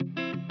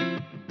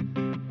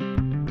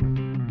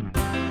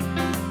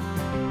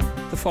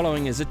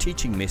following is a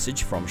teaching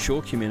message from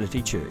Shore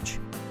Community Church.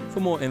 For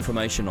more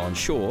information on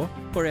Shore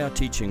or our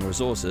teaching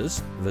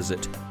resources,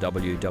 visit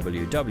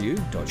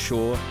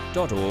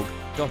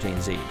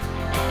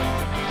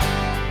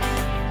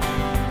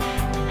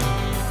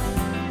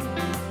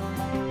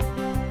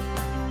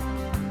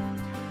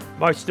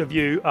Most of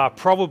you are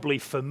probably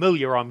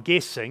familiar, I'm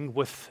guessing,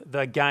 with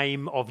the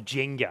game of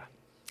Jenga.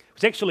 It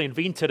was actually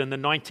invented in the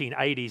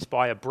 1980s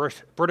by a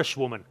British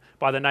woman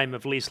by the name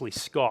of Leslie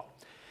Scott.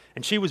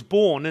 And she was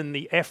born in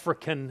the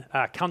African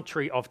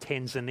country of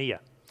Tanzania.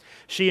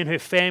 She and her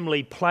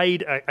family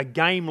played a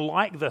game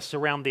like this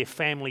around their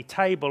family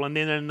table, and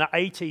then in the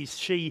 80s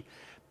she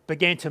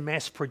began to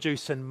mass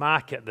produce and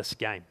market this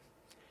game.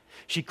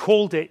 She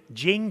called it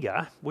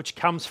Jenga, which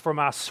comes from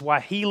our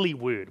Swahili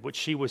word, which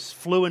she was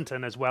fluent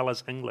in as well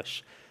as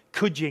English.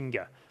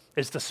 Kujenga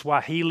is the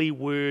Swahili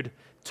word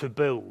to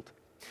build.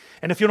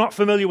 And if you're not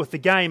familiar with the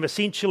game,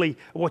 essentially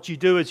what you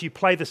do is you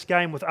play this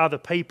game with other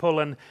people,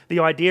 and the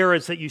idea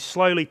is that you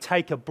slowly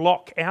take a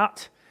block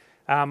out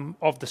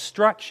of the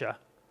structure,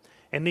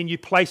 and then you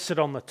place it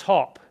on the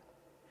top,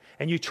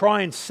 and you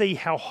try and see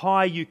how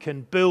high you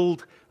can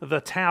build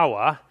the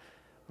tower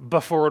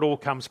before it all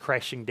comes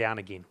crashing down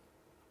again.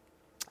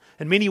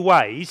 In many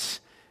ways,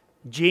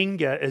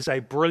 Jenga is a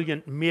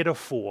brilliant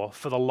metaphor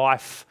for the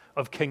life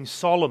of King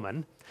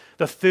Solomon,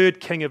 the third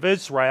king of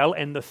Israel,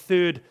 and the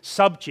third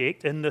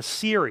subject in the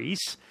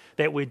series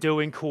that we're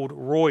doing called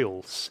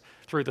Royals,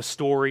 through the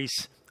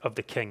stories of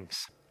the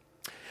kings.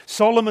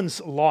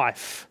 Solomon's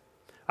life,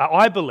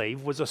 I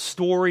believe, was a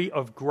story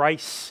of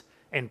grace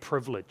and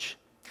privilege.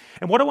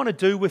 And what I want to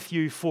do with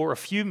you for a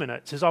few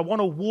minutes is I want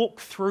to walk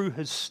through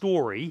his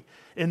story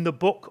in the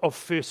book of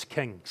 1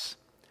 Kings.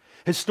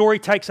 His story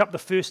takes up the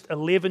first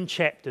 11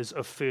 chapters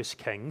of 1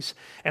 Kings,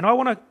 and I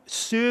want to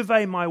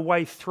survey my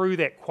way through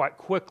that quite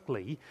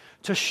quickly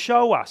to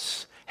show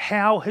us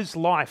how his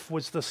life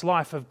was this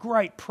life of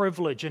great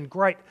privilege and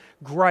great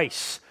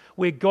grace,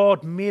 where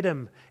God met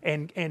him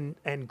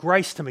and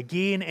graced him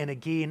again and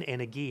again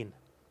and again.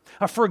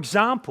 For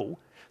example,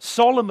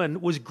 Solomon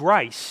was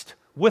graced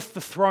with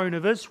the throne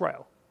of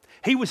Israel.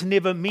 He was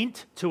never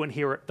meant to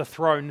inherit the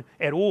throne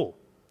at all.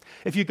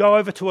 If you go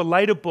over to a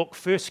later book,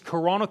 1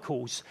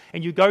 Chronicles,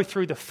 and you go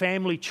through the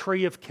family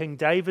tree of King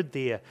David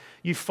there,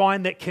 you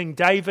find that King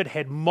David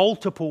had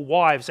multiple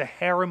wives, a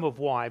harem of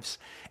wives,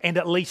 and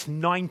at least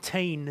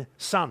 19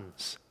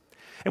 sons.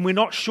 And we're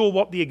not sure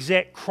what the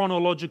exact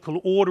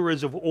chronological order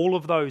is of all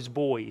of those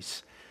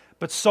boys,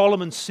 but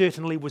Solomon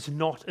certainly was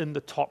not in the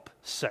top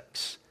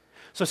 6.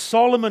 So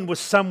Solomon was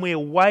somewhere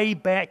way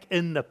back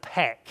in the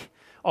pack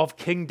of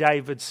King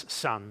David's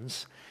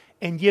sons,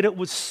 and yet it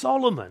was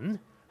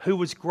Solomon who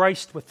was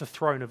graced with the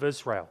throne of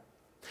Israel.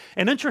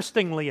 And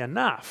interestingly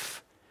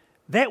enough,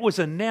 that was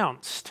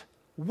announced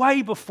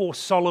way before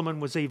Solomon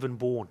was even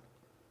born.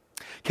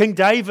 King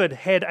David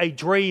had a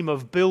dream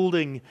of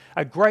building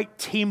a great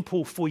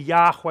temple for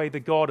Yahweh, the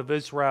God of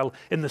Israel,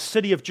 in the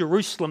city of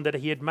Jerusalem that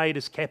he had made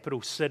his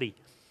capital city.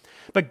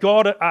 But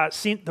God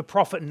sent the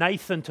prophet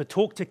Nathan to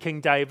talk to King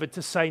David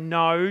to say,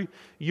 no,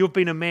 you've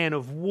been a man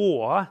of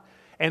war,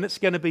 and it's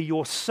going to be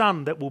your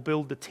son that will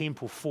build the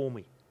temple for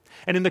me.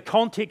 And in the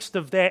context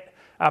of that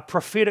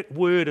prophetic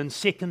word in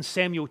 2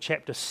 Samuel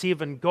chapter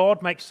 7,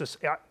 God makes this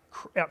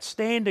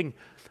outstanding,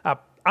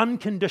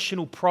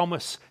 unconditional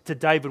promise to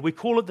David. We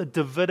call it the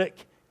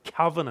Davidic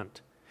covenant,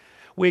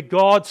 where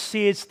God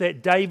says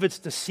that David's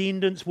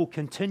descendants will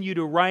continue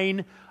to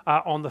reign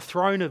on the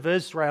throne of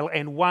Israel,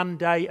 and one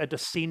day a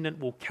descendant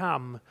will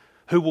come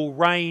who will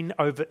reign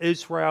over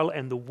Israel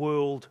and the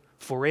world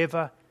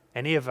forever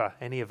and ever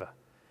and ever.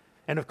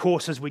 And of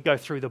course, as we go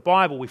through the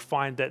Bible, we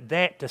find that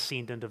that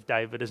descendant of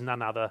David is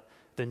none other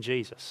than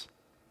Jesus.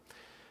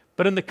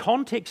 But in the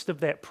context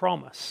of that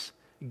promise,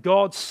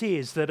 God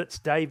says that it's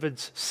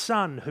David's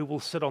son who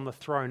will sit on the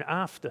throne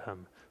after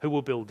him, who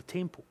will build the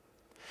temple.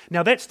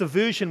 Now that's the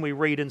version we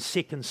read in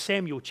 2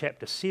 Samuel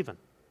chapter 7.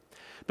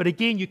 But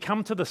again, you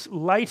come to this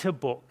later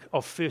book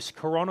of 1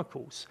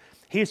 Chronicles.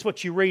 Here's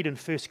what you read in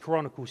 1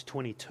 Chronicles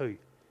 22.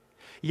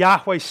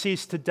 Yahweh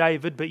says to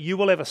David, but you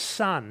will have a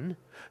son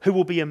who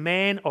will be a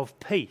man of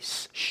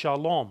peace,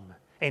 shalom,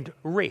 and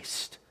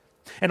rest.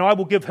 And I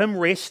will give him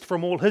rest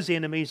from all his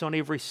enemies on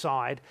every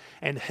side,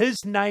 and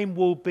his name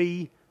will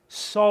be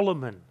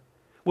Solomon,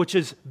 which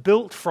is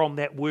built from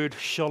that word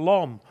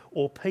shalom,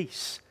 or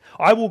peace.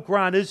 I will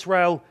grant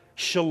Israel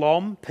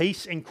shalom,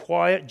 peace and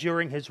quiet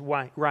during his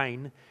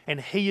reign, and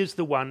he is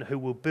the one who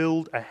will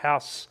build a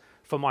house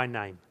for my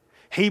name.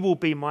 He will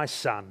be my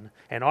son,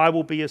 and I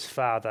will be his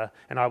father,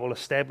 and I will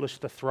establish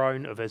the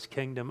throne of his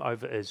kingdom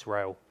over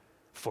Israel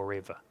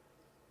forever.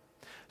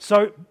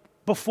 So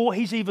before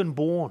he's even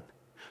born,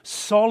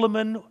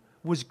 Solomon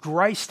was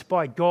graced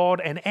by God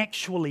and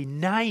actually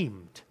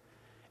named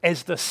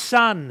as the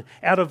son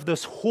out of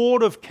this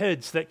horde of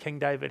kids that King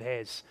David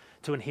has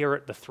to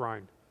inherit the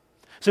throne.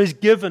 So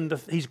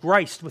he's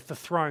graced with the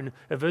throne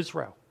of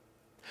Israel.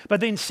 But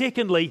then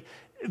secondly,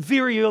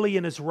 very early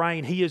in his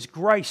reign, he is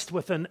graced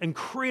with an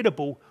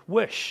incredible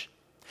wish.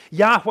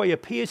 Yahweh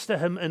appears to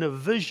him in a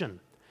vision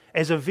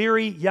as a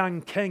very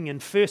young king in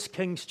 1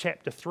 Kings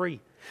chapter 3.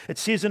 It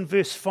says in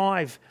verse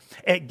 5,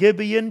 "At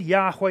Gibeon,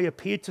 Yahweh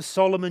appeared to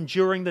Solomon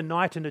during the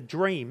night in a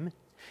dream,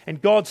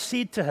 and God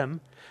said to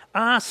him,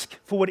 'Ask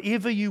for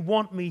whatever you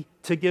want me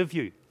to give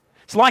you.'"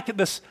 It's like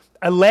this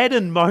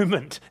Aladdin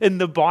moment in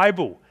the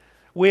Bible,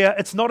 where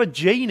it's not a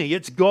genie,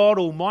 it's God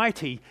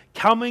Almighty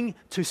coming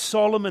to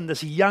Solomon,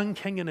 this young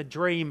king, in a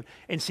dream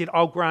and said,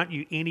 "I'll grant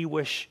you any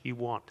wish you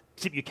want."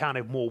 Except you can't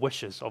have more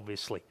wishes,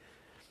 obviously.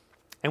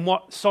 And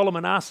what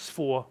Solomon asks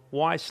for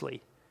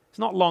wisely, it's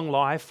not long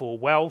life or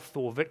wealth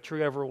or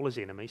victory over all his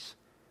enemies.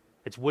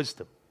 It's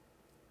wisdom.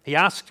 He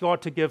asks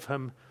God to give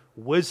him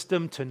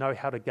wisdom to know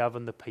how to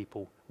govern the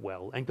people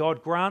well. And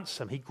God grants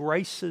him, he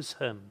graces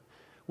him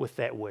with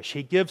that wish.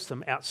 He gives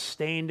them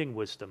outstanding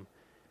wisdom.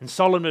 And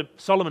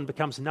Solomon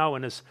becomes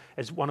known as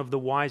one of the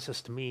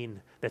wisest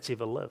men that's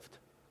ever lived.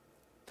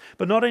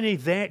 But not only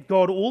that,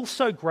 God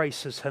also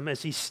graces him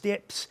as he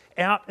steps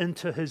out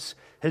into his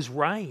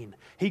reign.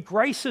 He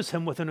graces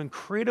him with an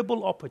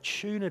incredible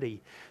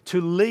opportunity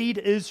to lead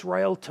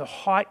Israel to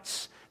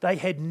heights they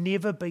had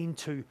never been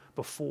to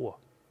before.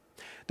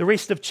 The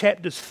rest of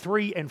chapters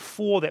 3 and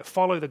 4 that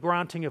follow the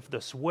granting of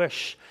this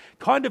wish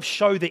kind of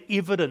show the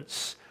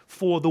evidence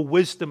for the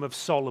wisdom of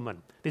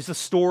Solomon. There's the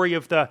story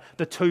of the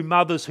two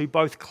mothers who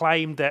both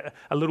claimed that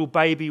a little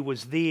baby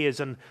was theirs,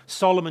 and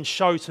Solomon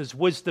shows his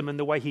wisdom in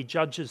the way he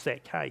judges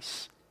that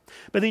case.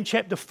 But then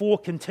chapter 4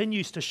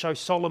 continues to show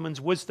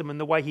Solomon's wisdom in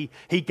the way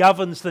he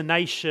governs the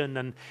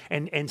nation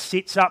and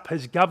sets up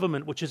his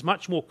government, which is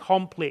much more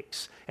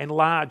complex and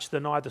large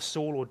than either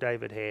Saul or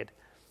David had.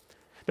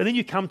 But then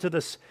you come to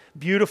this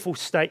beautiful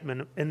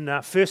statement in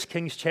 1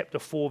 Kings chapter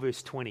 4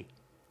 verse 20.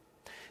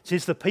 It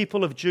says, "The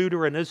people of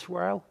Judah and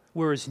Israel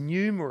were as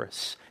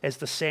numerous as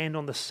the sand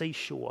on the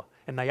seashore,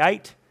 and they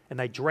ate and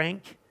they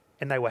drank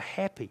and they were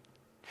happy.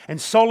 And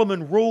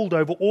Solomon ruled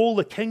over all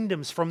the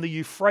kingdoms from the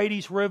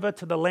Euphrates River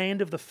to the land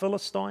of the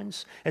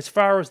Philistines, as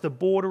far as the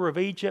border of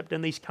Egypt,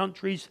 and these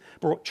countries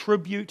brought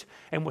tribute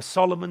and were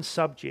Solomon's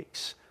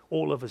subjects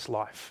all of his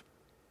life."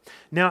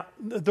 Now,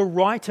 the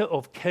writer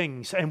of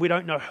Kings, and we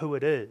don't know who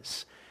it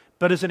is,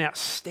 but is an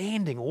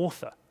outstanding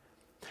author.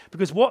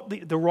 Because what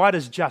the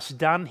writer's just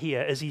done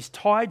here is he's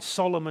tied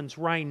Solomon's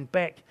reign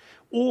back,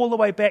 all the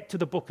way back to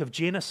the book of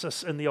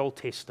Genesis in the Old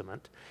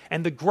Testament,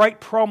 and the great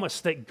promise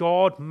that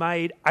God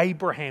made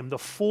Abraham, the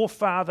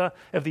forefather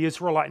of the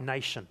Israelite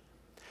nation.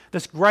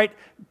 This great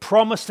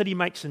promise that he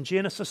makes in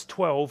Genesis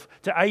 12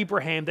 to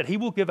Abraham, that he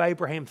will give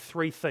Abraham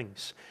three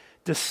things: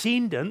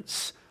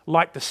 descendants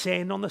like the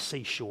sand on the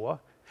seashore,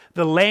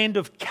 the land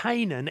of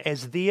Canaan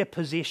as their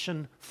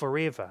possession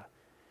forever,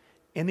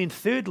 and then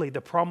thirdly,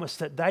 the promise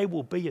that they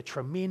will be a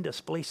tremendous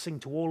blessing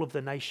to all of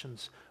the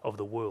nations of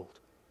the world.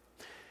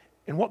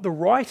 And what the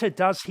writer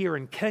does here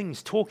in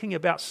Kings, talking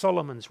about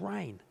Solomon's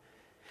reign,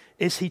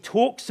 is he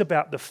talks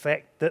about the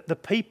fact that the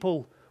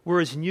people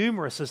were as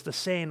numerous as the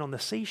sand on the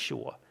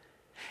seashore,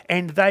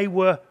 and they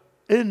were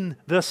in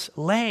this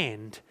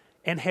land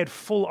and had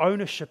full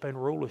ownership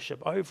and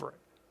rulership over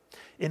it.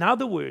 In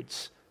other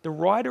words, the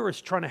writer is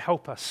trying to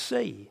help us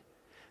see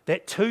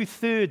that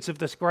 2/3 of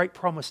this great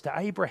promise to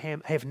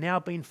Abraham have now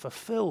been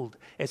fulfilled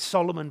as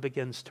Solomon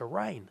begins to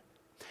reign.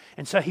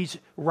 And so he's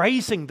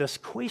raising this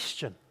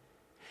question: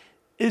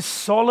 is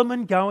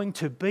Solomon going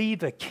to be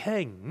the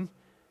king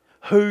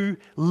who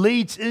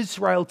leads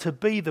Israel to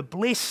be the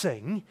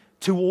blessing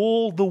to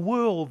all the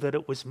world that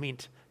it was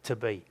meant to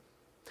be?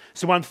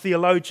 So one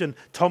theologian,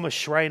 Thomas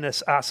Schreiner,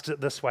 asks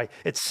it this way: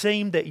 it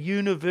seemed that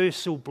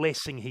universal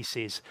blessing, he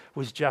says,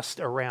 was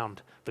just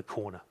around the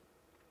corner.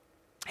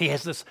 He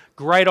has this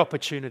great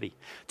opportunity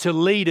to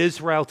lead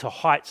Israel to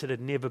heights it had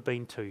never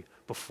been to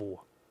before.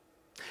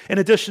 In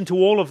addition to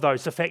all of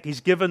those, the fact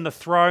he's given the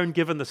throne,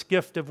 given this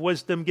gift of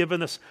wisdom,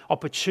 given this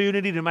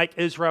opportunity to make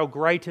Israel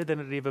greater than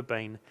it had ever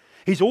been,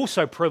 he's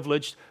also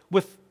privileged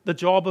with the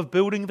job of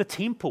building the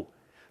temple.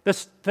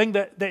 This thing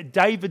that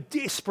David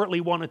desperately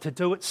wanted to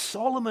do, it's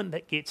Solomon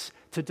that gets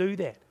to do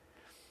that.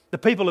 The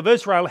people of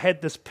Israel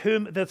had this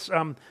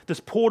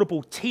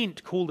portable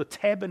tent called a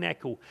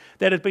tabernacle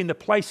that had been the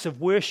place of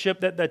worship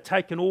that they'd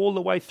taken all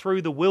the way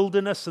through the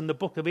wilderness in the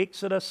book of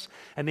Exodus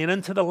and then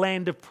into the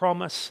land of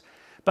promise.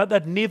 But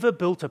they'd never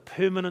built a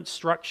permanent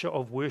structure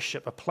of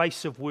worship, a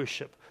place of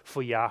worship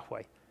for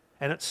Yahweh.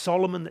 And it's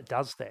Solomon that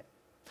does that.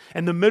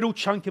 And the middle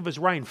chunk of his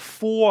reign,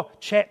 4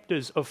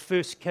 chapters of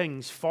 1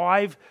 Kings,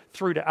 5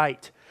 through to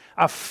 8,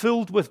 are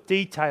filled with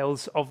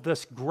details of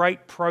this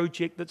great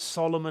project that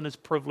Solomon is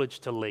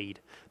privileged to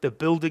lead, the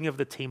building of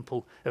the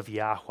temple of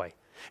Yahweh.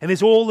 And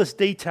there's all this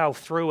detail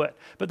through it,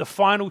 but the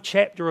final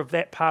chapter of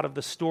that part of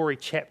the story,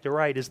 chapter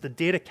 8, is the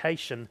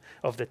dedication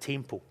of the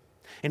temple.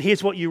 And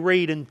here's what you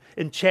read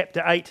in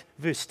chapter 8,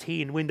 verse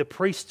 10. When the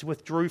priests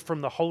withdrew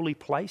from the holy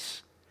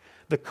place,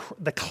 the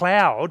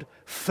cloud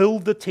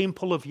filled the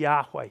temple of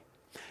Yahweh,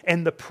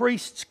 and the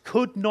priests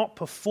could not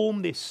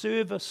perform their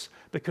service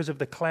because of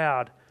the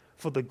cloud,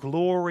 for the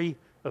glory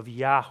of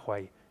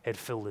Yahweh had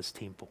filled his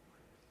temple.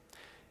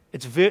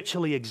 It's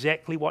virtually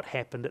exactly what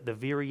happened at the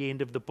very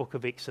end of the book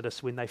of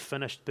Exodus when they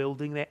finished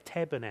building that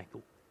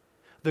tabernacle.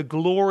 The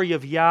glory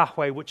of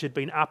Yahweh, which had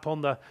been up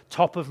on the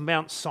top of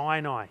Mount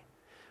Sinai,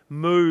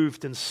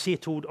 moved and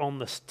settled on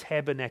this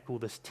tabernacle,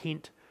 this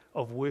tent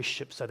of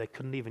worship, so they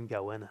couldn't even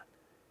go in it.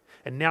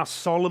 And now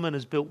Solomon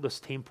has built this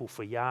temple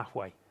for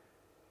Yahweh.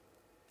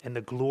 And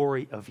the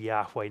glory of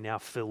Yahweh now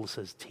fills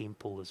his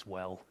temple as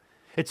well.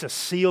 It's a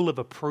seal of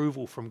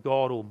approval from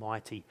God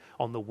Almighty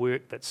on the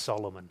work that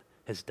Solomon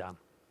has done.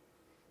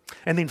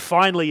 And then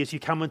finally, as you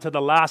come into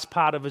the last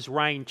part of his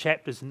reign,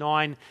 chapters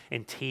 9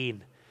 and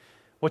 10,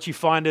 what you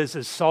find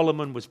is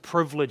Solomon was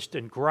privileged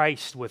and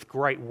graced with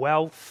great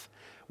wealth,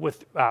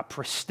 with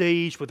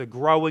prestige, with a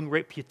growing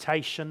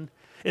reputation.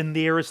 In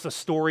there is the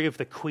story of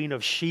the Queen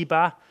of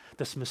Sheba,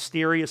 this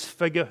mysterious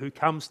figure who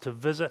comes to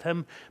visit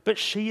him, but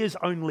she is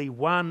only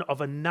one of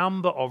a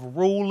number of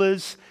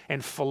rulers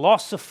and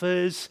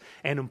philosophers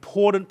and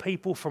important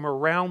people from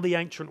around the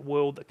ancient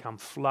world that come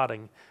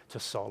flooding to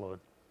Solomon.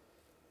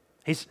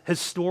 His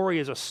story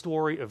is a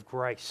story of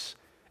grace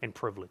and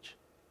privilege.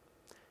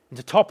 And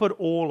to top it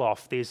all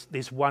off,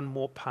 there's one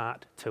more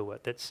part to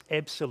it that's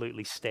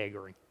absolutely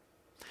staggering.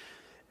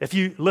 If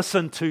you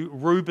listened to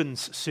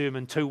Reuben's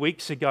sermon 2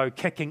 weeks ago,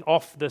 kicking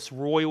off this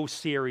royal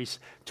series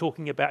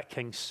talking about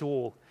King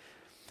Saul,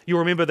 you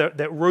remember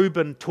that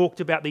Reuben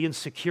talked about the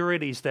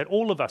insecurities that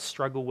all of us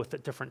struggle with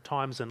at different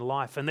times in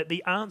life, and that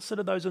the answer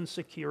to those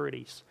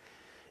insecurities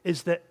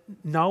is that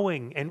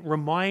knowing and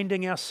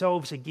reminding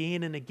ourselves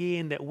again and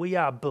again that we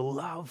are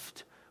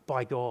beloved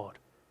by God.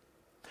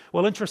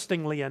 Well,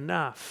 interestingly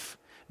enough,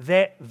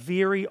 that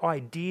very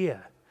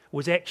idea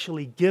was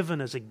actually given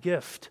as a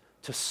gift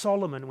to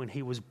Solomon when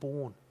he was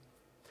born.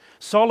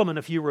 Solomon,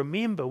 if you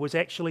remember, was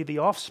actually the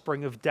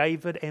offspring of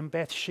David and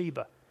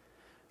Bathsheba.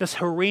 This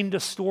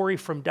horrendous story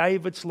from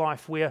David's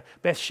life where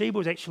Bathsheba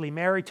was actually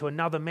married to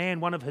another man,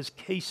 one of his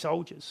key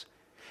soldiers.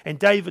 And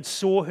David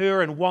saw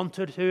her and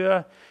wanted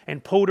her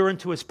and pulled her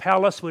into his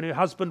palace when her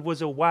husband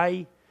was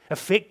away,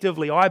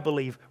 effectively, I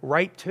believe,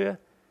 raped her,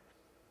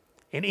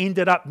 and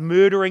ended up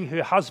murdering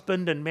her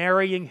husband and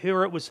marrying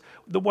her. It was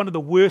one of the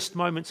worst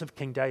moments of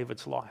King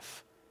David's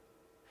life.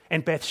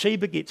 And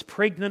Bathsheba gets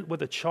pregnant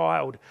with a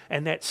child,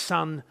 and that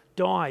son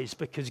dies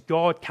because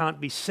God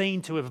can't be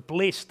seen to have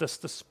blessed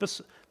this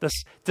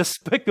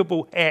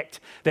despicable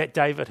act that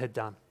David had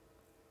done.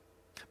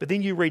 But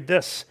then you read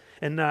this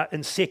in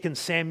 2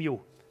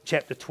 Samuel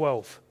chapter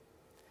 12.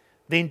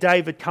 Then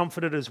David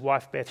comforted his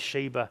wife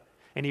Bathsheba,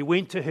 and he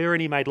went to her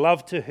and he made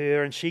love to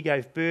her, and she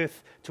gave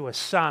birth to a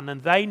son,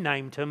 and they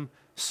named him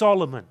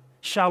Solomon.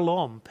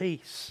 Shalom,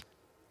 peace.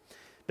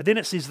 But then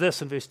it says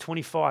this in verse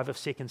 25 of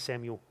 2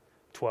 Samuel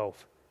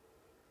 12.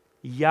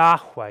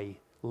 Yahweh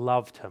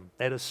loved him.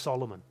 That is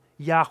Solomon.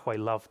 Yahweh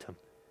loved him.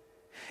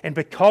 And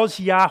because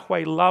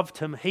Yahweh loved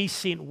him, he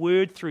sent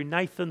word through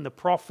Nathan the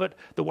prophet,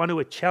 the one who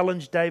had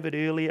challenged David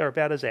earlier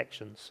about his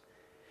actions.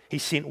 He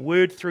sent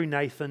word through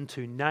Nathan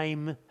to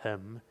name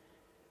him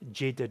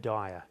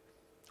Jedediah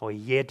or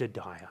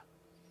Yedidiah.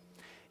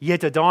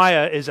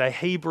 Yedidiah is a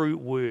Hebrew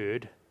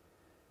word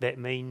that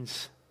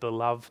means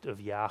beloved of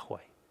Yahweh.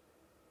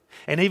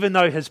 And even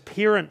though his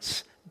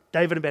parents,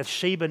 David and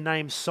Bathsheba,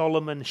 named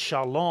Solomon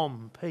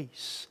Shalom,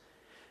 peace,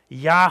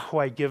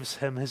 Yahweh gives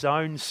him his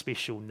own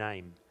special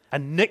name, a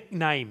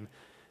nickname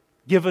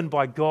given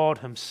by God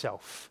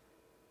himself,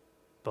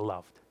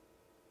 beloved.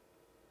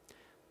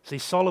 See,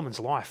 Solomon's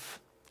life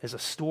is a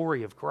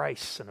story of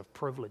grace and of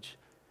privilege,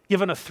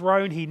 given a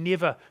throne he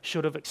never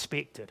should have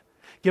expected,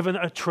 given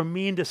a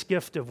tremendous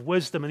gift of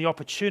wisdom and the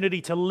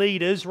opportunity to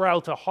lead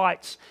Israel to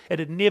heights it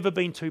had never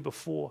been to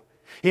before.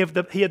 He had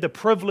the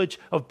privilege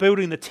of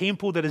building the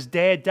temple that his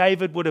dad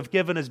David would have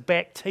given his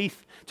back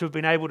teeth to have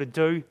been able to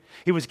do.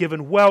 He was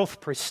given wealth,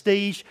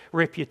 prestige,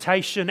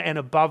 reputation, and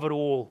above it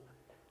all,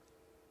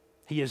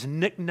 he is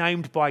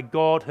nicknamed by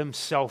God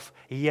himself,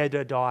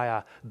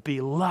 Yedidiah,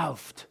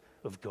 beloved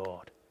of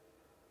God.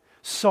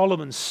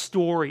 Solomon's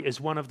story is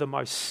one of the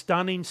most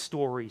stunning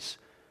stories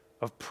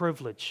of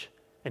privilege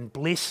and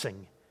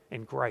blessing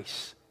and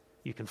grace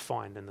you can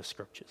find in the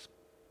scriptures.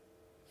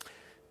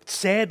 But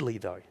sadly,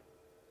 though,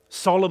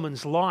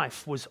 Solomon's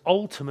life was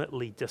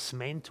ultimately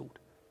dismantled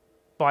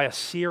by a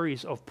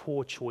series of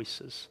poor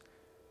choices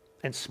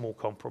and small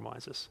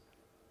compromises.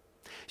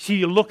 So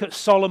you look at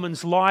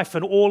Solomon's life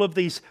and all of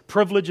these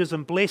privileges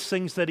and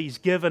blessings that he's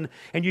given,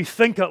 and you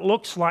think it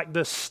looks like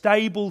this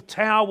stable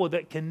tower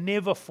that can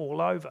never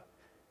fall over.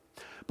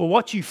 But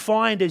what you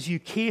find as you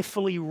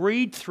carefully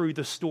read through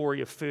the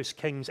story of 1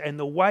 Kings and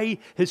the way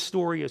his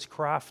story is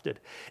crafted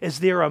is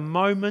there are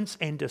moments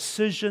and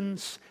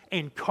decisions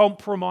and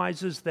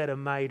compromises that are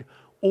made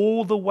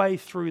all the way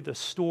through the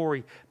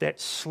story that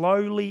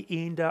slowly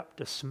end up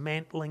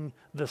dismantling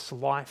this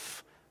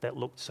life that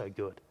looked so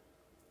good.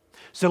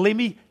 So let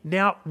me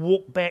now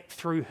walk back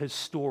through his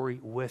story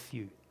with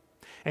you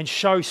and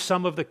show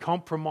some of the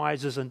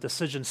compromises and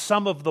decisions,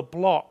 some of the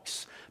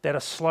blocks that are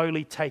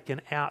slowly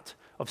taken out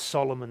of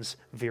Solomon's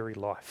very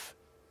life.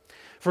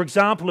 For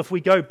example, if we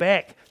go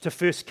back to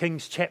 1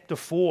 Kings chapter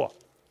 4,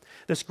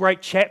 this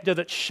great chapter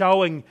that's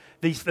showing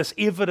this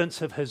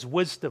evidence of his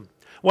wisdom.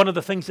 One of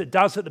the things it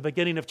does at the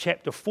beginning of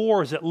chapter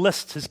 4 is it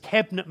lists his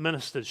cabinet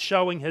ministers,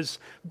 showing his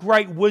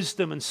great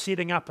wisdom in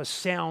setting up a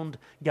sound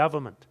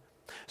government.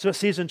 So it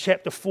says in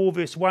chapter 4,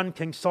 verse 1,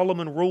 King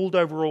Solomon ruled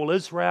over all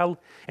Israel,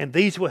 and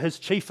these were his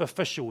chief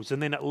officials.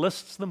 And then it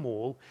lists them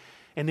all.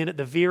 And then at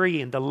the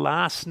very end, the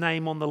last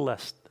name on the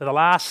list, the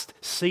last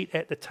seat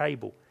at the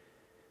table,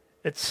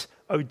 it's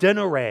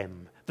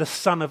Adoniram, the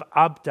son of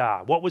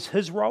Abda. What was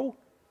his role?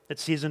 It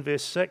says in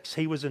verse 6,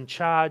 he was in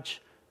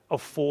charge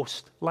of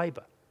forced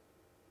labor.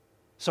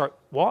 Sorry,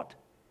 what?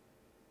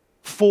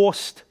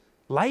 Forced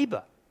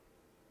labor.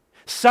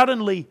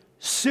 Suddenly,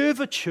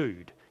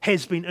 servitude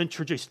has been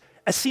introduced.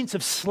 A sense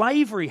of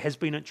slavery has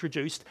been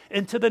introduced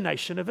into the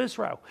nation of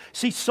Israel.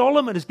 See,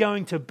 Solomon is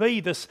going to be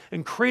this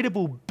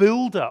incredible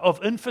builder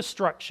of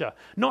infrastructure.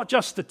 Not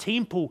just the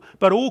temple,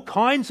 but all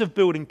kinds of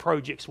building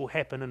projects will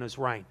happen in his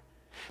reign.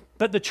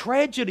 But the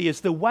tragedy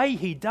is the way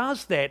he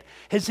does that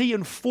is he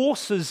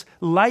enforces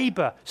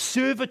labor,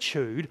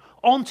 servitude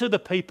onto the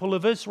people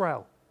of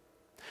Israel.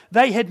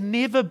 They had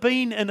never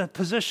been in a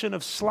position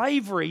of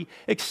slavery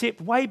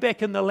except way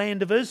back in the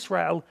land of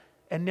Israel,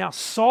 and now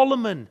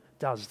Solomon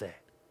does that.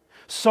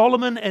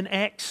 Solomon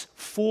enacts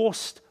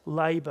forced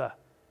labor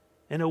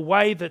in a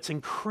way that's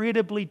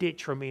incredibly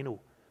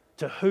detrimental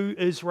to who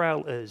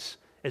Israel is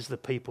as the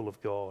people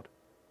of God.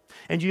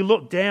 And you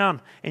look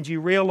down and you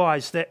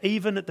realize that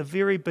even at the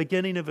very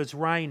beginning of his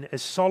reign,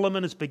 as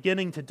Solomon is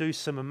beginning to do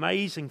some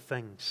amazing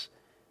things,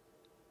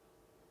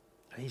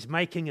 he's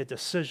making a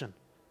decision,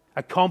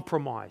 a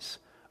compromise,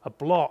 a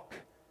block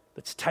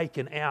that's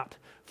taken out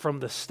from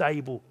the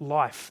stable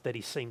life that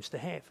he seems to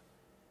have.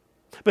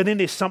 But then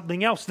there's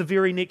something else, the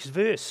very next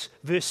verse,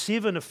 verse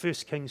 7 of 1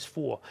 Kings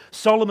 4.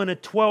 Solomon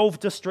had 12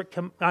 district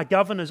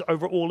governors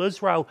over all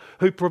Israel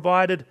who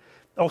provided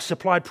or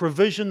supplied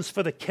provisions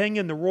for the king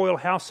and the royal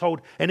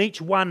household, and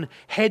each one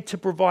had to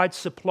provide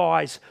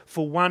supplies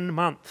for 1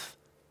 month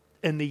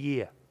in the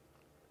year.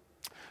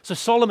 So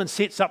Solomon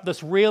sets up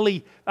this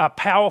really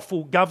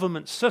powerful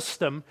government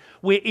system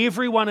where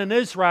everyone in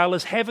Israel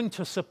is having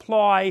to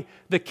supply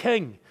the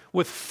king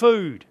with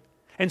food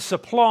and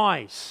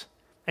supplies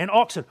and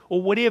oxen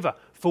or whatever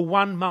for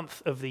 1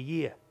 month of the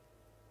year.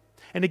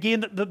 And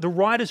again, the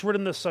writer's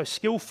written this so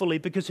skillfully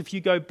because if you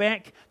go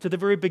back to the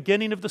very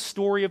beginning of the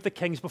story of the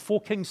kings,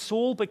 before King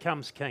Saul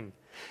becomes king,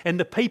 and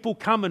the people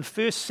come in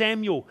 1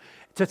 Samuel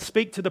to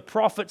speak to the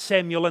prophet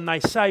Samuel, and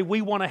they say,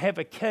 we want to have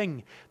a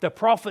king. The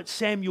prophet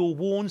Samuel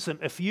warns them,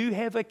 if you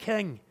have a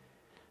king,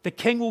 the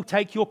king will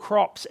take your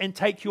crops and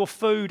take your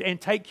food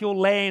and take your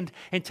land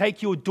and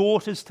take your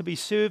daughters to be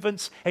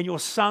servants and your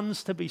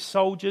sons to be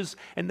soldiers.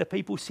 And the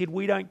people said,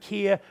 we don't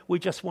care, we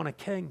just want a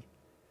king.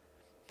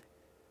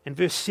 And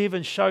verse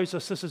 7 shows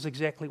us this is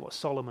exactly what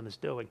Solomon is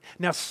doing.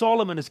 Now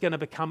Solomon is going to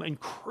become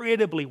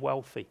incredibly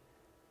wealthy.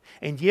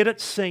 And yet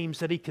it seems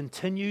that he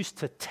continues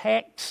to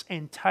tax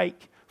and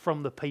take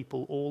from the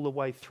people all the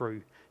way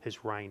through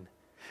his reign.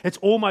 It's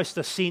almost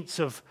a sense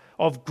of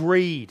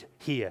greed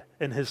here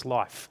in his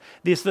life.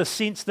 There's the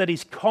sense that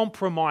he's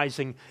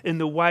compromising in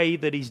the way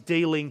that he's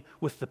dealing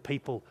with the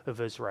people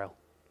of Israel.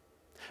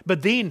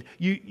 But then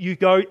you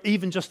go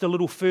even just a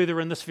little further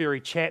in this very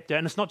chapter,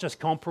 and it's not just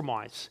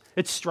compromise,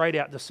 it's straight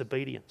out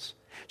disobedience.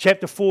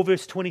 Chapter 4,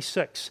 verse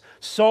 26,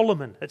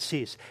 Solomon, it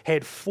says,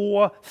 had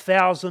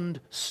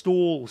 4,000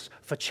 stalls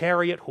for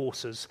chariot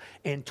horses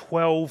and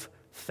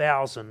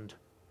 12,000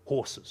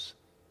 horses.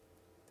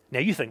 Now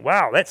you think,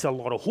 wow, that's a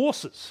lot of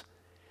horses.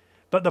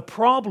 But the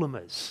problem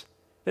is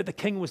that the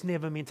king was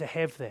never meant to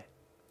have that.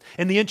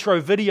 In the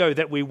intro video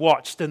that we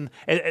watched, and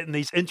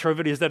these intro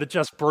videos that are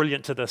just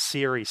brilliant to this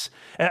series,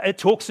 it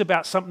talks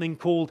about something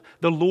called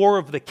the law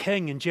of the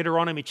king in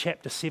Deuteronomy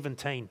chapter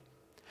 17.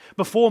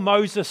 Before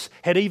Moses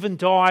had even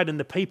died and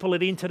the people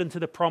had entered into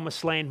the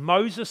promised land,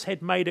 Moses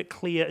had made it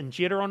clear in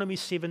Deuteronomy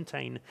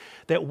 17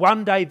 that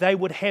one day they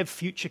would have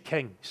future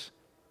kings.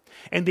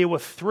 And there were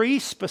 3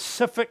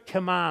 specific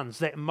commands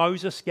that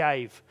Moses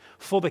gave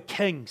for the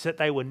kings that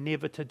they were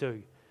never to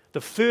do.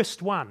 The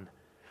first one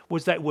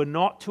was they were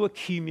not to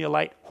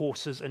accumulate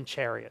horses and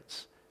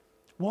chariots.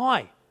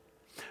 Why?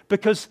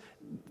 Because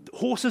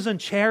horses and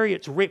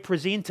chariots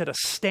represented a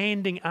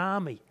standing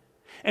army.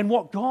 And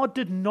what God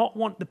did not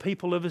want the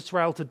people of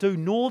Israel to do,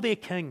 nor their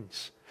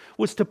kings,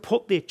 was to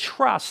put their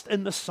trust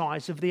in the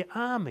size of their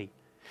army.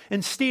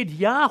 Instead,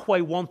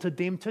 Yahweh wanted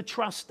them to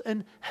trust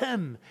in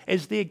Him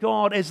as their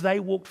God as they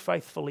walked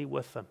faithfully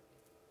with Him.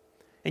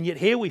 And yet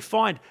here we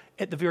find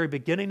at the very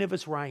beginning of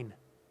his reign,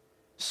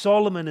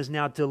 Solomon is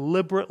now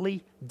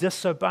deliberately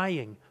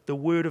disobeying the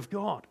word of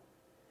God.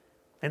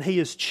 And he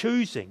is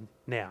choosing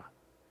now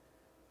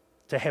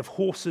to have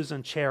horses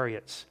and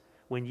chariots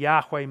when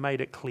Yahweh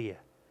made it clear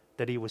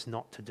that he was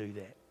not to do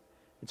that.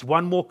 It's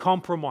one more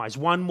compromise,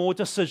 one more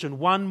decision,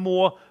 one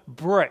more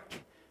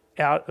brick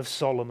out of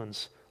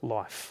Solomon's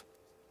life.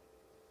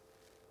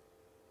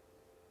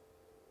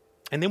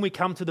 And then we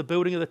come to the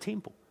building of the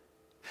temple.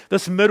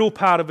 This middle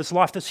part of his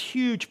life, this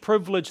huge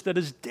privilege that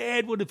his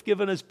dad would have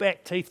given his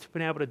back teeth to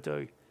be able to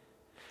do.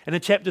 And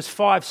in chapters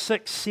 5,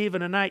 6,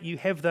 7, and 8, you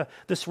have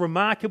this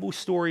remarkable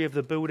story of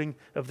the building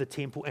of the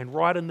temple, and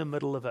right in the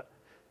middle of it,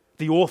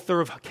 the author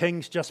of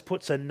Kings just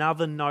puts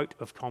another note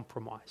of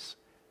compromise.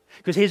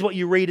 Because here's what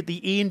you read at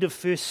the end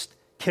of 1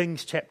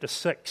 Kings chapter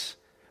 6.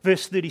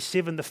 Verse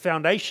 37, the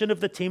foundation of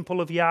the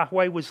temple of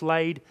Yahweh was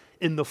laid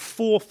in the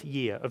 4th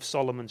year of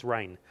Solomon's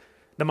reign,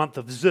 the month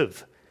of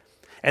Ziv.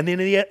 And then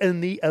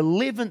in the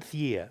 11th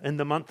year, in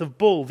the month of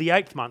Bul, the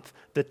 8th month,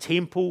 the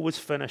temple was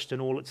finished in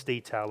all its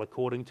detail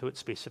according to its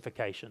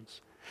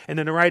specifications. And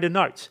the narrator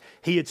notes,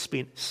 he had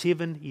spent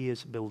 7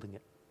 years building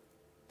it.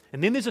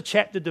 And then there's a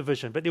chapter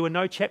division, but there were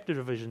no chapter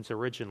divisions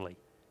originally.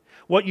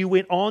 What you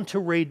went on to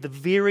read, the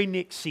very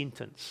next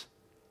sentence,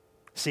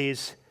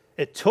 says,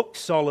 it took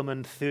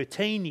Solomon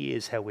 13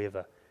 years,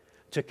 however,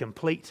 to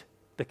complete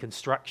the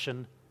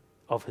construction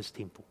of his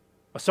temple.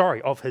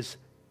 Of his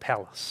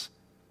palace.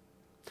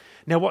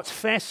 Now, what's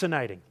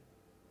fascinating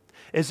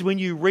is when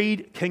you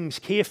read Kings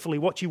carefully,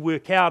 what you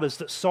work out is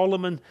that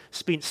Solomon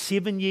spent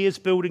 7 years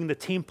building the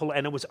temple,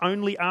 and it was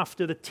only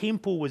after the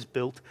temple was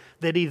built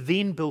that he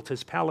then built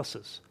his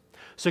palaces.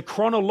 So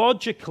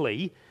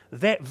chronologically,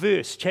 that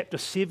verse, chapter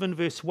 7,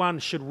 verse 1,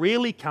 should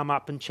really come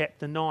up in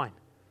chapter 9.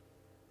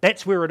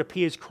 That's where it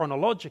appears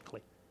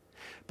chronologically.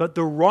 But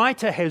the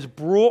writer has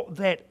brought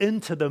that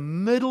into the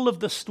middle of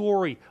the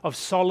story of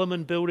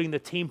Solomon building the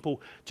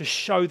temple to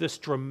show this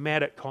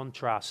dramatic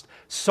contrast.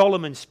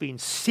 Solomon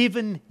spends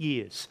 7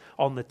 years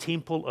on the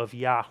temple of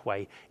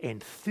Yahweh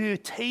and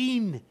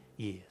 13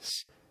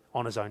 years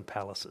on his own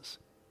palaces.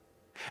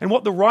 And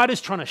what the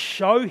writer's trying to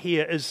show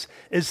here is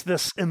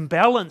this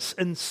imbalance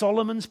in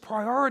Solomon's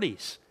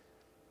priorities.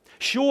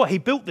 Sure, he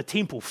built the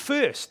temple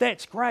first,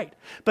 that's great,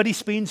 but he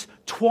spends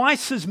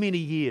twice as many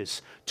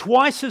years,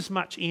 twice as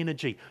much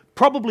energy,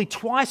 probably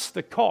twice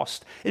the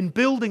cost in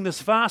building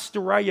this vast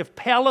array of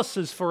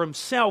palaces for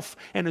himself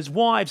and his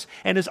wives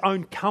and his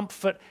own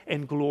comfort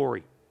and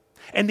glory.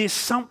 And there's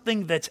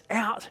something that's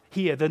out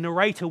here the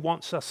narrator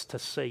wants us to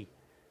see.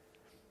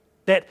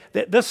 That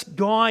this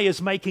guy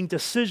is making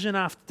decision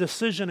after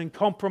decision and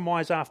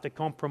compromise after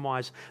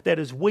compromise that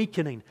is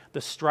weakening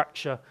the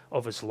structure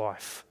of his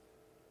life.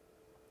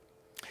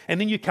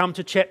 And then you come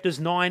to chapters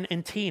 9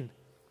 and 10,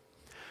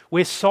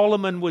 where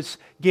Solomon was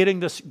getting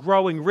this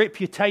growing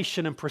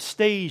reputation and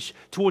prestige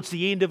towards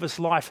the end of his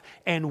life,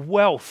 and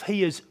wealth.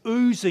 He is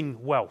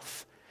oozing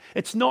wealth.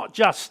 It's not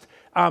just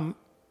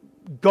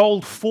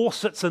gold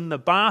faucets in the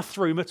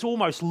bathroom, it's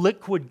almost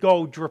liquid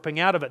gold dripping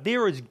out of it.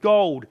 There is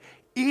gold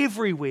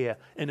everywhere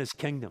in his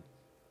kingdom.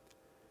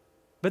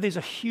 But there's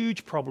a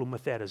huge problem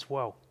with that as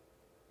well.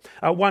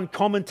 One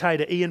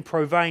commentator, Ian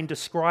Provane,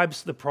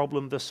 describes the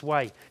problem this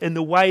way, in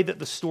the way that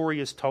the story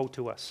is told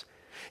to us.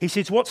 He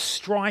says, what's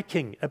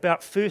striking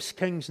about 1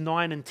 Kings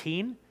 9 and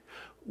 10,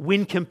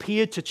 when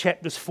compared to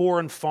chapters 4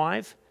 and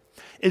 5,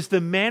 is the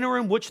manner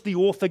in which the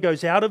author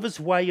goes out of his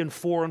way in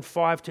 4 and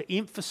 5 to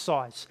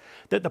emphasize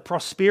that the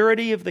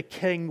prosperity of the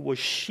king was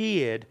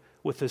shared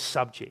with his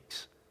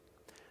subjects.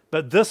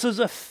 But this is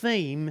a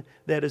theme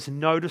that is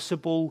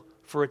noticeable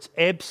for its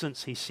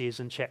absence, he says,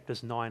 in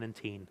chapters 9 and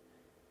 10.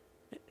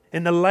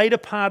 In the later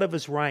part of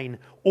his reign,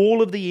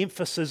 all of the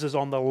emphasis is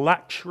on the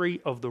luxury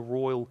of the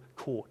royal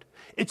court.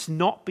 It's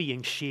not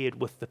being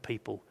shared with the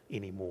people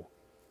anymore.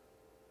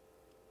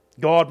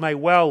 God may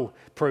well,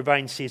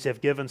 Provane says, have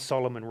given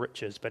Solomon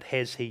riches, but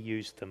has he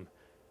used them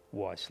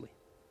wisely?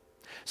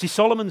 See,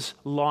 Solomon's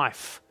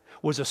life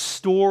was a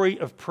story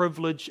of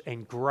privilege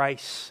and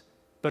grace,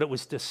 but it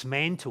was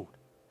dismantled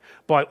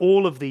by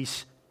all of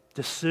these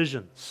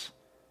decisions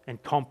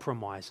and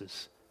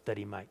compromises that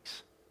he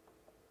makes.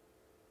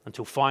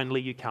 Until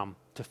finally you come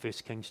to 1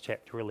 Kings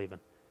chapter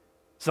 11.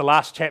 It's the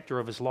last chapter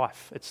of his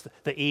life. It's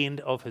the end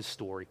of his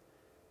story.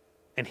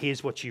 And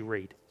here's what you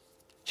read.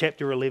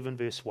 Chapter 11,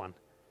 verse 1.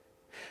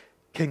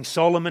 King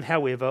Solomon,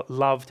 however,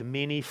 loved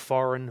many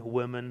foreign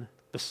women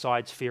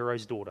besides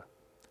Pharaoh's daughter.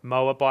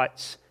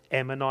 Moabites,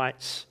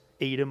 Ammonites,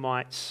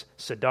 Edomites,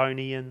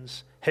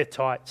 Sidonians,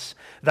 Hittites.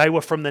 They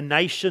were from the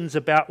nations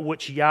about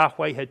which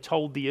Yahweh had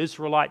told the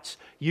Israelites,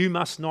 you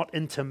must not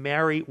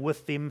intermarry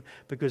with them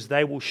because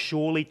they will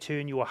surely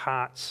turn your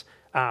hearts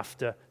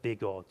after their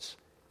gods.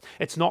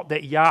 It's not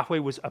that Yahweh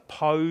was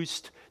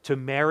opposed to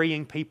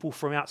marrying people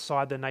from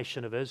outside the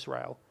nation of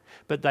Israel,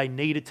 but they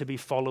needed to be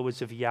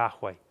followers of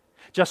Yahweh.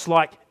 Just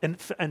like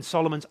in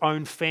Solomon's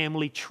own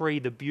family tree,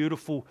 the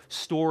beautiful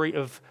story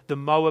of the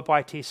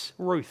Moabitess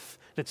Ruth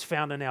that's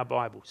found in our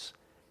Bibles.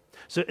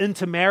 So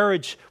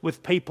intermarriage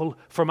with people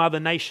from other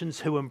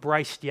nations who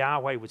embraced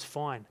Yahweh was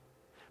fine,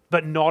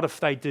 but not if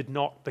they did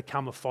not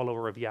become a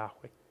follower of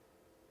Yahweh.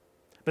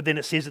 But then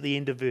it says at the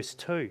end of verse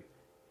 2,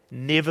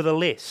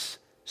 nevertheless,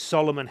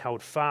 Solomon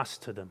held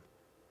fast to them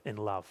in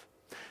love.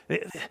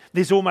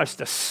 There's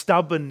almost a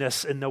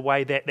stubbornness in the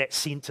way that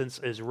sentence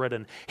is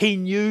written. He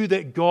knew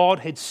that God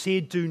had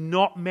said, do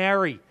not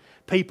marry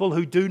people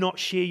who do not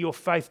share your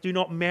faith. Do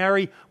not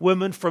marry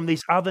women from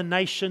these other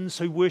nations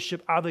who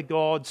worship other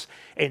gods.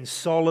 And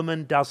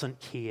Solomon doesn't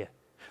care.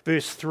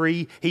 Verse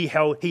 3, he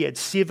had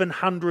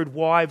 700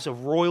 wives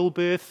of royal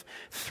birth,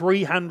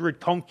 300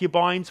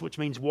 concubines, which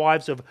means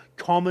wives of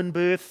common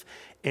birth,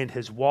 and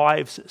his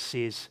wives, it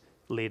says,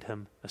 led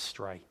him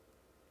astray.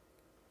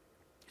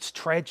 It's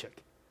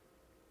tragic.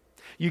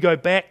 You go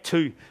back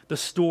to the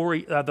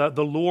story,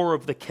 the law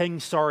of the king,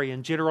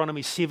 in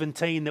Deuteronomy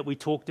 17 that we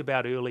talked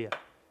about earlier.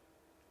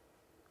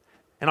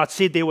 And I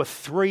said there were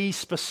 3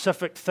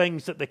 specific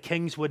things that the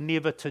kings were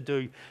never to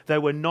do. They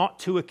were not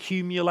to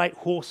accumulate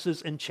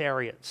horses and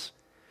chariots.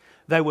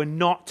 They were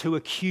not to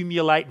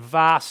accumulate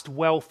vast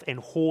wealth and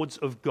hoards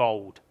of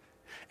gold.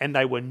 And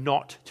they were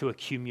not to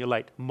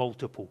accumulate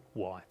multiple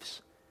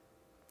wives.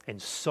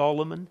 And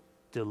Solomon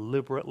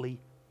deliberately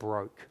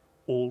broke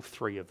all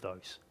 3 of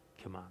those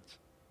commands.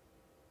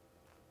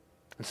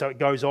 And so it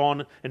goes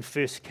on in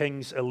 1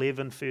 Kings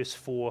 11 verse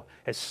 4,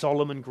 as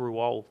Solomon grew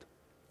old,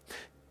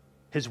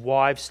 his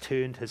wives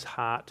turned his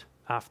heart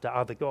after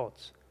other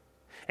gods.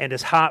 And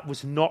his heart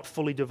was not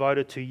fully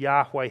devoted to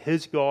Yahweh,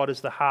 his God, as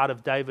the heart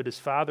of David, his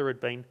father,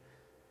 had been.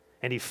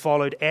 And he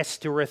followed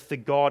Ashtoreth, the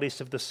goddess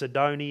of the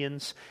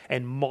Sidonians,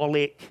 and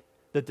Molech,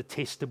 the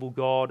detestable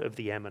god of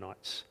the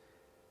Ammonites.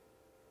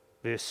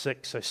 Verse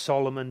 6, so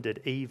Solomon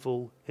did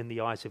evil in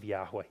the eyes of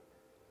Yahweh.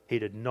 He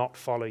did not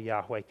follow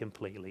Yahweh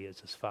completely as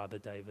his father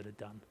David had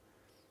done.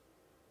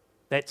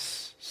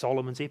 That's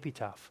Solomon's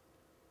epitaph.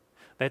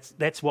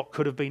 That's what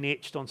could have been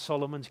etched on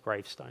Solomon's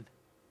gravestone.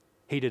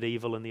 He did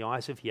evil in the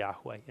eyes of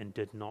Yahweh and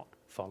did not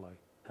follow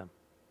him.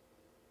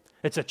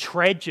 It's a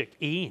tragic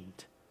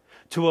end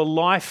to a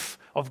life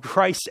of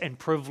grace and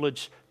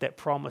privilege that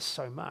promised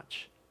so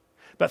much.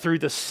 But through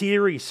the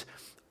series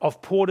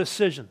of poor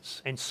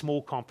decisions and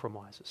small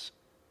compromises,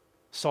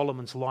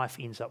 Solomon's life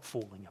ends up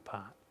falling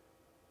apart.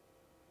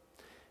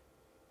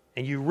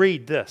 And you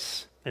read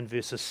this in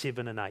verses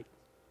 7 and 8.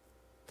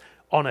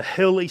 On a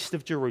hill east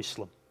of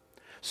Jerusalem,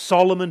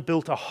 Solomon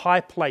built a high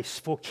place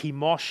for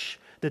Chemosh,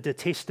 the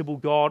detestable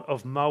god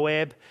of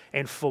Moab,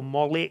 and for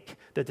Molech,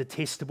 the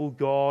detestable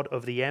god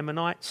of the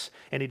Ammonites.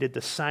 And he did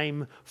the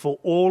same for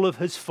all of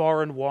his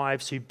foreign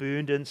wives who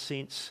burned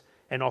incense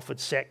and offered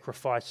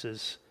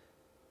sacrifices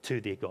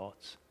to their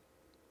gods.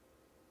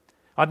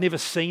 I'd never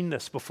seen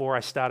this before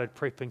I started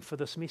prepping for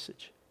this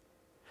message.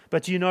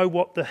 But do you know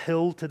what the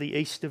hill to the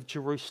east of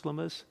Jerusalem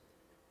is?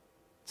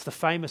 It's the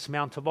famous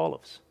Mount of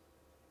Olives.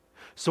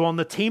 So on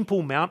the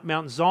Temple Mount,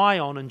 Mount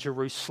Zion in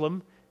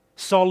Jerusalem,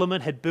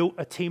 Solomon had built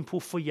a temple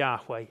for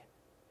Yahweh.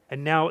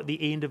 And now at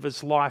the end of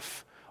his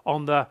life,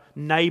 on the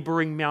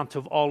neighboring Mount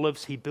of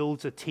Olives, he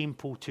builds a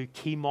temple to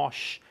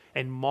Chemosh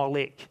and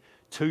Molech,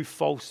 2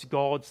 false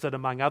gods that,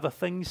 among other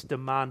things,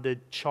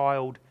 demanded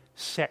child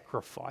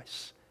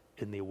sacrifice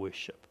in their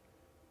worship.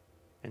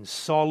 And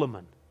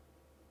Solomon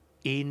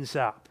ends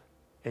up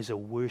as a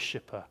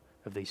worshipper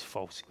of these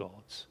false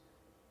gods.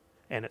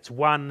 And it's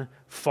one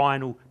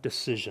final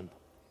decision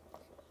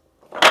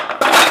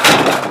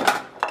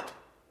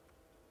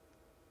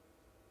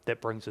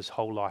that brings his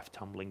whole life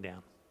tumbling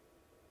down.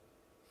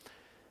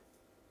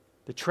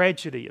 The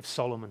tragedy of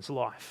Solomon's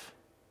life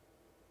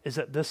is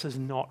that this is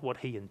not what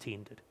he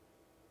intended.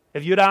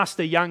 If you'd asked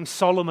a young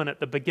Solomon at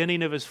the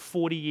beginning of his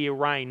 40-year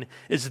reign,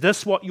 is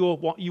this what you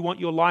want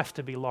your life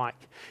to be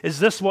like? Is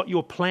this what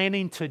you're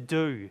planning to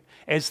do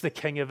as the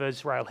king of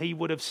Israel? He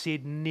would have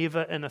said,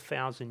 never in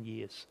 1,000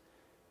 years.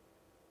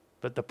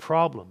 But the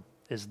problem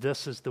is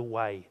this is the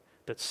way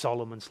that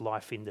Solomon's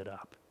life ended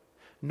up.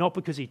 Not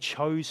because he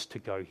chose to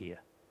go here,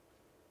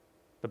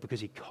 but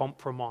because he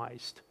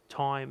compromised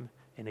time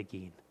and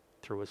again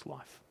through his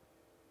life.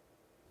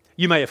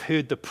 You may have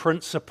heard the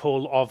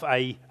principle of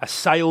a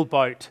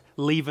sailboat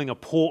leaving a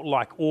port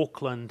like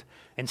Auckland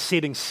and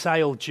setting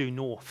sail due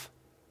north.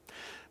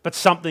 But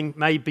something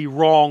may be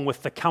wrong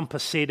with the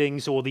compass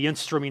settings or the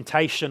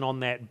instrumentation on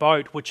that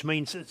boat, which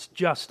means it's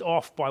just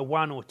off by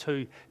 1 or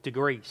 2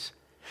 degrees.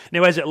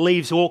 Now, as it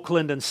leaves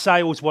Auckland and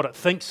sails what it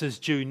thinks is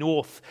due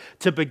north,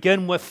 to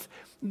begin with,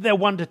 they're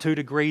 1 to 2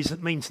 degrees.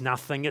 It means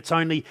nothing. It's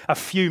only a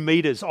few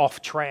meters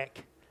off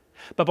track.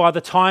 But by the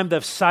time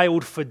they've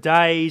sailed for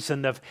days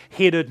and they've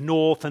headed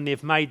north and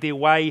they've made their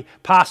way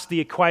past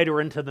the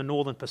equator into the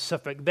northern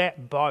Pacific,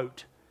 that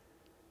boat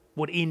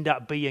would end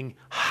up being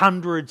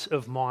hundreds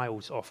of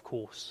miles off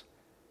course.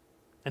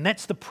 And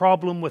that's the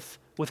problem with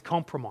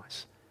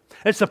compromise.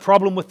 It's the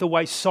problem with the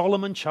way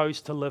Solomon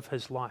chose to live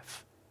his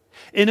life.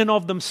 In and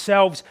of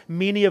themselves,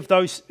 many of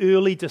those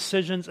early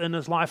decisions in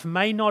his life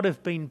may not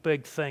have been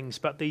big things,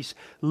 but these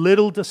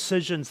little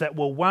decisions that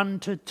were 1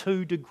 to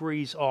 2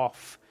 degrees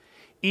off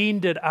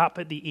ended up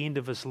at the end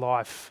of his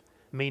life,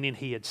 meaning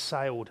he had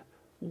sailed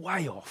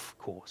way off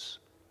course.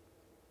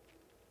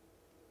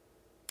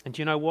 And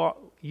you know what?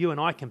 You and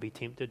I can be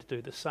tempted to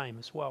do the same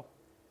as well.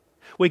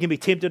 We can be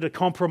tempted to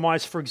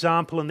compromise, for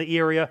example, in the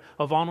area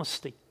of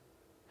honesty.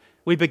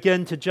 We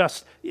begin to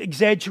just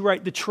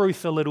exaggerate the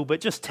truth a little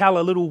bit, just tell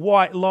a little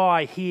white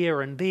lie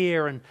here and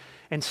there,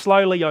 and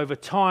slowly over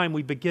time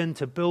we begin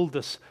to build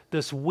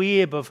this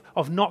web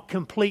of not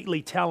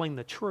completely telling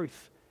the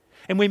truth.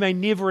 And we may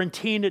never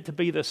intend it to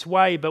be this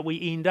way, but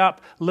we end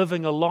up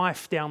living a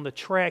life down the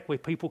track where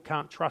people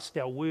can't trust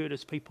our word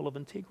as people of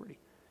integrity.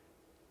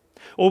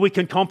 Or we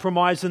can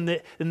compromise in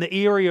the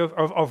area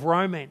of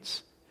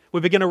romance. We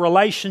begin a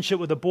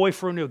relationship with a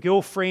boyfriend or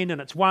girlfriend, and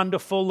it's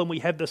wonderful, and we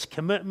have this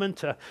commitment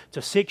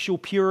to sexual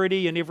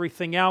purity and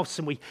everything else,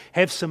 and we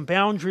have some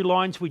boundary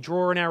lines we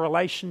draw in our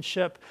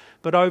relationship,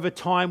 but over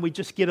time we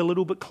just get a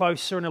little bit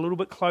closer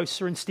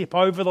and step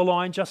over the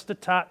line just a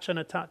touch and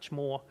a touch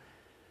more.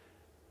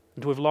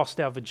 And we've lost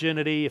our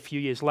virginity. A few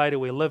years later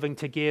we're living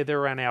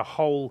together and our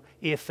whole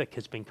ethic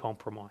has been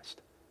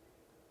compromised.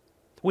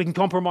 We can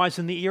compromise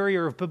in the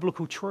area of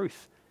biblical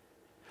truth.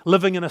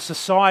 Living in a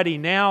society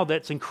now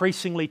that's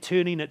increasingly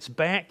turning its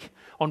back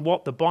on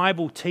what the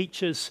Bible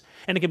teaches,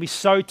 and it can be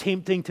so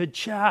tempting to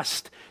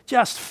just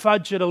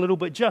fudge it a little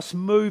bit, just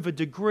move a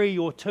degree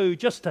or two,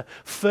 just to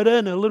fit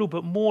in a little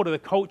bit more to the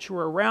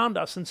culture around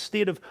us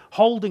instead of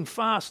holding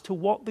fast to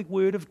what the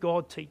Word of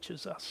God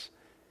teaches us.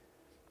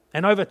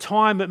 And over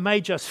time it may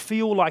just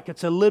feel like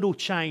it's a little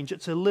change,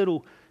 it's a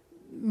little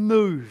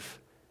move,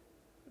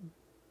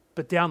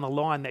 but down the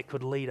line that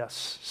could lead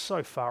us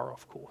so far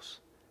off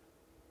course.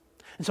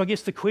 And so I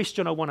guess the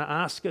question I want to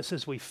ask us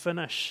as we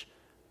finish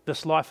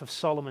this life of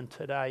Solomon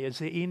today, is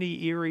there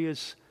any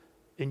areas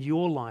in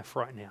your life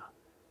right now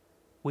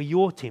where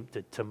you're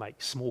tempted to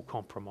make small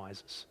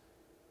compromises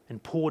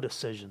and poor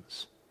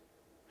decisions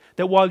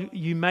that while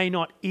you may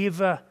not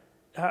ever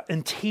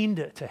intend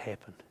it to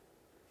happen,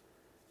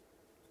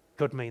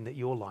 could mean that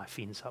your life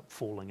ends up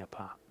falling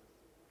apart?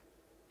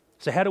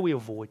 So how do we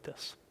avoid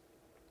this?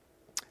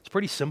 It's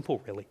pretty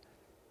simple, really.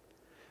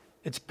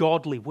 It's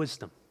godly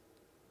wisdom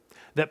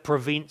that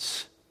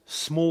prevents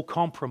small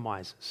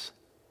compromises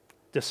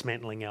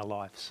dismantling our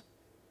lives.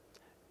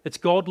 It's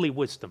godly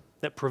wisdom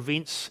that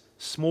prevents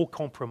small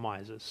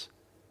compromises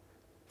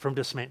from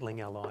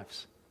dismantling our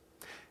lives.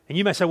 And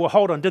you may say, well,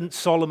 hold on, didn't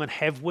Solomon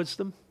have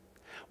wisdom?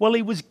 Well,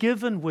 he was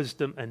given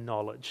wisdom and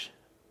knowledge,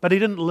 but he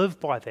didn't live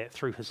by that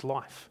through his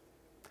life.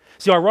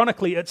 See,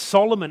 ironically, it's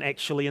Solomon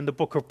actually in the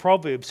book of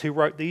Proverbs who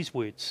wrote these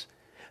words: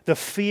 "The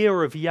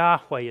fear of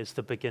Yahweh is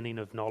the beginning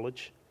of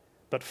knowledge,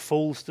 but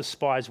fools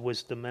despise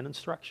wisdom and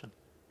instruction."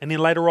 And then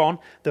later on,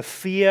 "The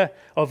fear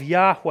of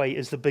Yahweh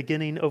is the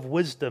beginning of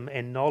wisdom,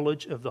 and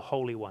knowledge of the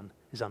Holy One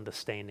is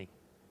understanding."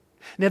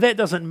 Now that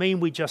doesn't mean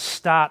we just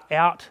start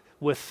out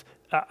with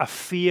a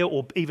fear,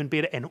 or even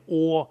better, an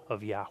awe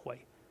of Yahweh.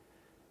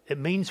 It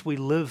means we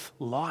live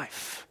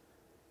life,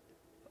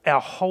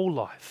 our whole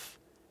life,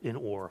 in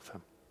awe of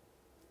Him.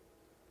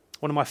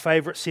 One of my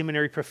favourite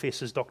seminary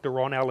professors, Dr.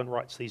 Ron Allen,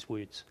 writes these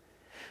words: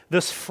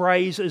 "This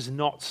phrase is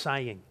not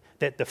saying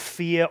that the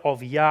fear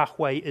of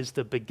Yahweh is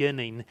the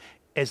beginning,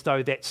 as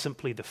though that's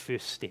simply the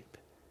first step.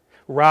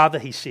 Rather,"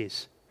 he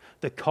says,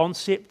 "the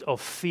concept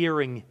of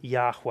fearing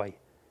Yahweh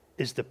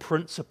is the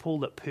principle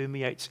that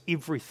permeates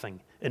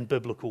everything in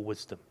biblical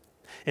wisdom."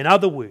 In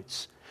other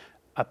words,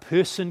 a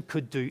person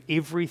could do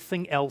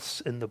everything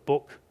else in the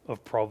book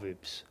of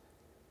Proverbs,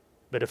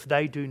 but if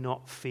they do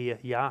not fear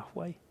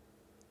Yahweh,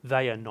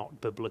 they are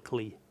not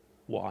biblically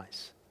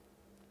wise.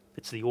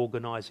 It's the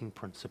organizing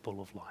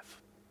principle of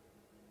life.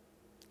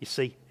 You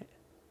see,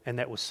 and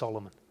that was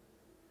Solomon.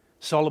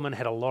 Solomon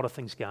had a lot of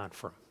things going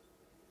for him,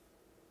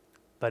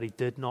 but he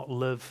did not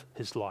live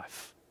his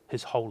life,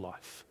 his whole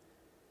life,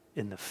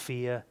 in the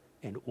fear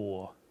and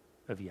awe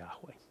of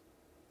Yahweh.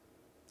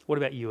 What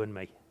about you and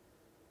me?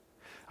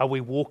 Are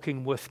we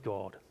walking with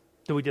God?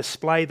 Do we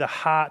display the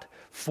heart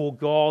for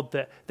God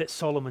that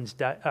Solomon's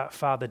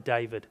father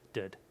David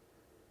did?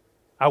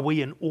 Are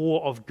we in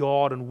awe of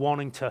God and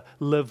wanting to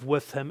live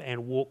with Him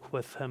and walk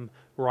with Him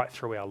right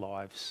through our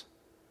lives?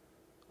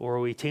 Or are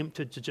we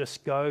tempted to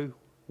just go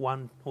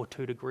 1 or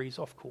 2 degrees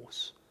off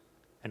course,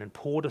 and in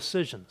poor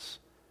decisions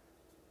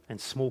and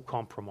small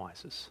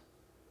compromises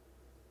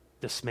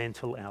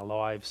dismantle our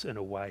lives in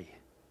a way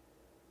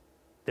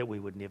that we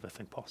would never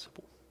think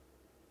possible?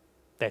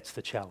 That's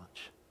the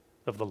challenge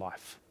of the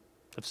life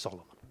of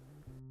Solomon.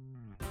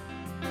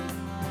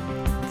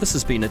 This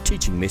has been a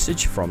teaching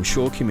message from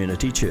Shore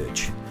Community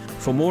Church.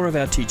 For more of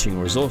our teaching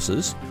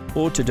resources,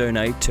 or to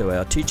donate to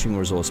our teaching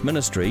resource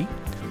ministry,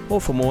 or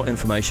for more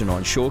information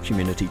on Shore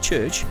Community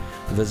Church,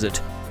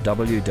 visit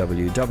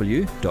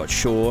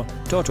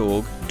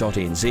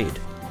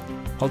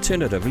www.shore.org.nz.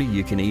 Alternatively,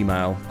 you can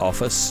email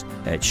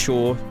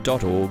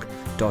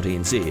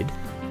office@shore.org.nz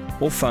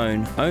or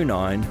phone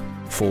 09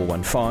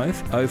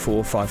 415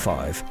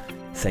 0455.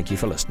 Thank you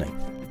for listening.